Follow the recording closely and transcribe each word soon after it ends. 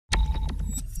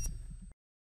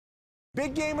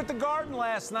Big game at the Garden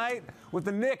last night with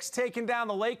the Knicks taking down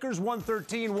the Lakers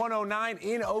 113-109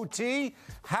 in OT.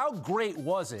 How great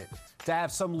was it to have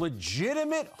some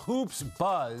legitimate hoops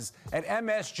buzz at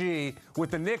MSG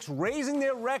with the Knicks raising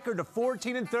their record to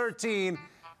 14-13,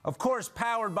 of course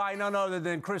powered by none other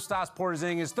than Kristaps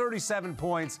Porzingis, 37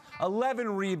 points,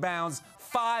 11 rebounds,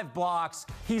 5 blocks.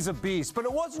 He's a beast. But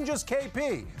it wasn't just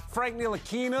KP. Frank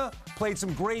Ntilikina played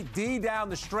some great D down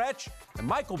the stretch, and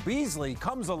Michael Beasley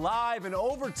comes alive in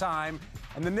overtime,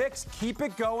 and the Knicks keep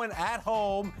it going at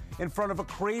home in front of a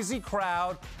crazy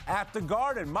crowd at the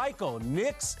Garden. Michael,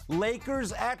 Knicks,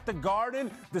 Lakers at the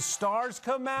Garden, the stars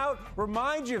come out.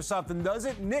 Reminds you of something, does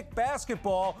it? Knick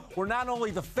basketball, where not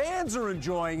only the fans are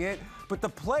enjoying it, but the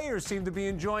players seem to be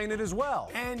enjoying it as well.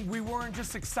 And we weren't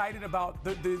just excited about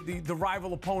the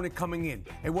rival opponent coming in.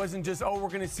 It wasn't just, oh, we're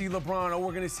going to see LeBron, oh,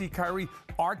 we're going to see Kyrie.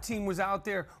 Our team was out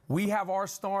there. We have our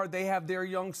star. They have their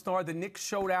young star. The Knicks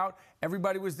showed out.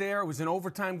 Everybody was there. It was an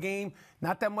overtime game.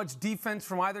 Not that much defense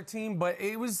from either team, but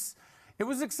it was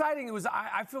exciting.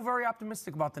 I feel very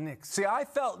optimistic about the Knicks. See, I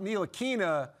felt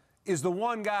Ntilikina is the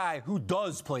one guy who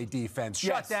does play defense,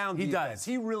 shut down defense. He does.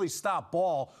 He really stopped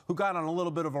Ball, who got on a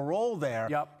little bit of a roll there.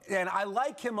 Yep. And I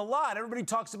like him a lot. Everybody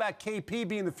talks about KP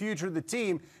being the future of the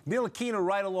team. Ntilikina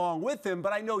right along with him,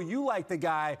 but I know you like the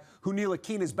guy who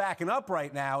Ntilikina is backing up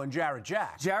right now, and Jarrett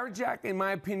Jack. Jarrett Jack, in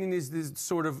my opinion, is this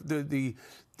sort of the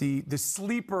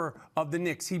sleeper of the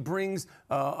Knicks. He brings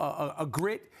a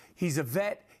grit. He's a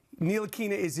vet.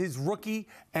 Ntilikina is his rookie,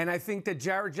 and I think that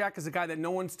Jarrett Jack is a guy that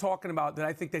no one's talking about, that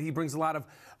I think that he brings a lot of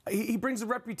he brings a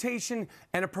reputation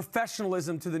and a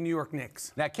professionalism to the New York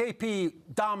Knicks. Now, KP,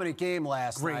 dominant game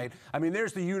last night. I mean,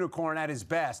 there's the unicorn at his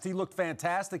best. He looked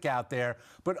fantastic out there,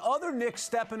 but other Knicks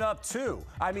stepping up too.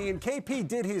 I mean, KP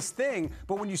did his thing,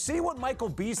 but when you see what Michael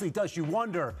Beasley does, you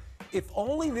wonder, if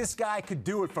only this guy could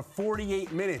do it for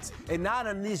 48 minutes and not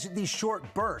on these short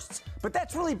bursts. But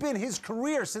that's really been his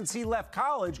career since he left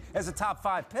college as a top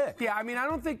 5 pick. Yeah, I mean, I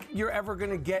don't think you're ever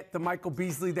going to get the Michael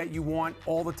Beasley that you want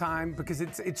all the time, because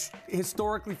it's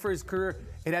historically for his career,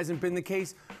 it hasn't been the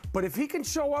case. But if he can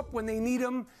show up when they need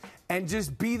him and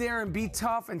just be there and be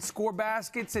tough and score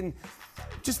baskets and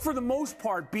just for the most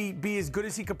part be as good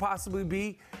as he could possibly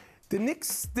be, the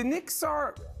Knicks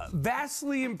are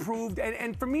vastly improved,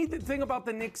 and for me, the thing about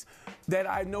the Knicks that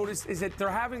I've noticed is that they're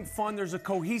having fun. There's a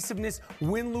cohesiveness,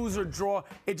 win, lose, or draw.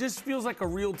 It just feels like a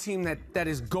real team that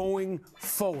is going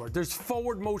forward. There's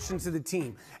forward motion to the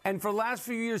team. And for the last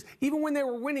few years, even when they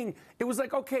were winning, it was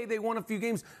like, okay, they won a few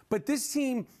games. But this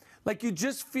team, like, you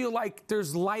just feel like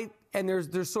there's light and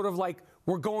there's sort of like,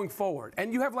 we're going forward.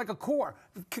 And you have like a core.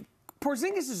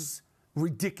 Porzingis is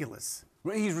ridiculous.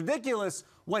 He's ridiculous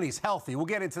when he's healthy. We'll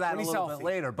get into that a little bit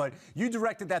later. But you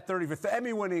directed that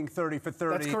Emmy-winning 30 for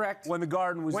 30. That's correct. When the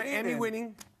Garden was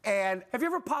Emmy-winning. And have you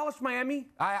ever polished my Emmy?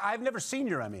 I've never seen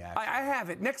your Emmy, actually. I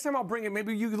haven't. Next time I'll bring it.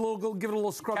 Maybe you give it a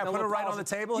little scrub. Can I put it right on the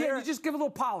table here? Yeah, you just give it a little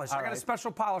polish. I got a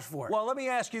special polish for it. Well, let me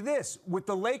ask you this. With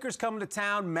the Lakers coming to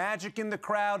town, Magic in the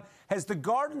crowd, has the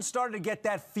Garden started to get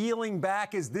that feeling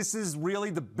back as this is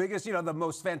really the biggest, the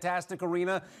most fantastic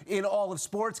arena in all of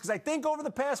sports? Because I think over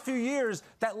the past few years,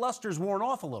 that luster's worn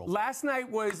off a little. Last night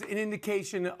was an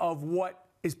indication of what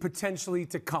is potentially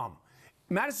to come.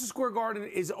 Madison Square Garden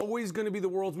is always going to be the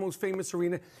world's most famous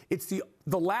arena. It's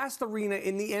the last arena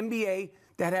in the NBA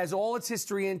that has all its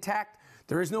history intact.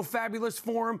 There is no Fabulous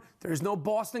Forum. There is no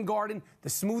Boston Garden. The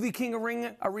Smoothie King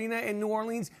Arena in New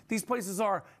Orleans.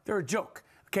 They're a joke.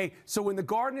 Okay, so when the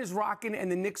Garden is rocking and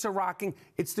the Knicks are rocking,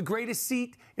 it's the greatest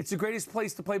seat. It's the greatest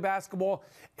place to play basketball.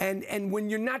 And when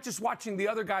you're not just watching the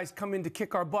other guys come in to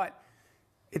kick our butt,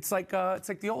 it's like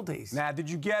the old days. Now, did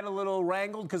you get a little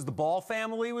wrangled because the Ball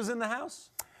family was in the house?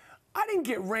 I didn't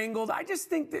get wrangled. I just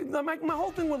think that my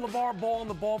whole thing with LaVar Ball and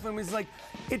the Ball family is like,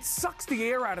 it sucks the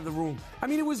air out of the room. I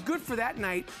mean, it was good for that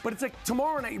night, but it's like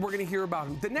tomorrow night we're going to hear about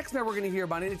him. The next night we're going to hear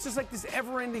about it. It's just like this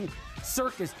ever-ending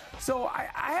circus. So I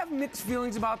have mixed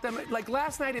feelings about them. Like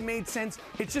last night it made sense.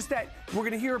 It's just that we're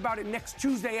going to hear about it next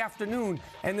Tuesday afternoon,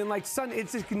 and then like Sunday,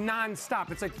 it's just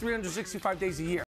nonstop. It's like 365 days a year.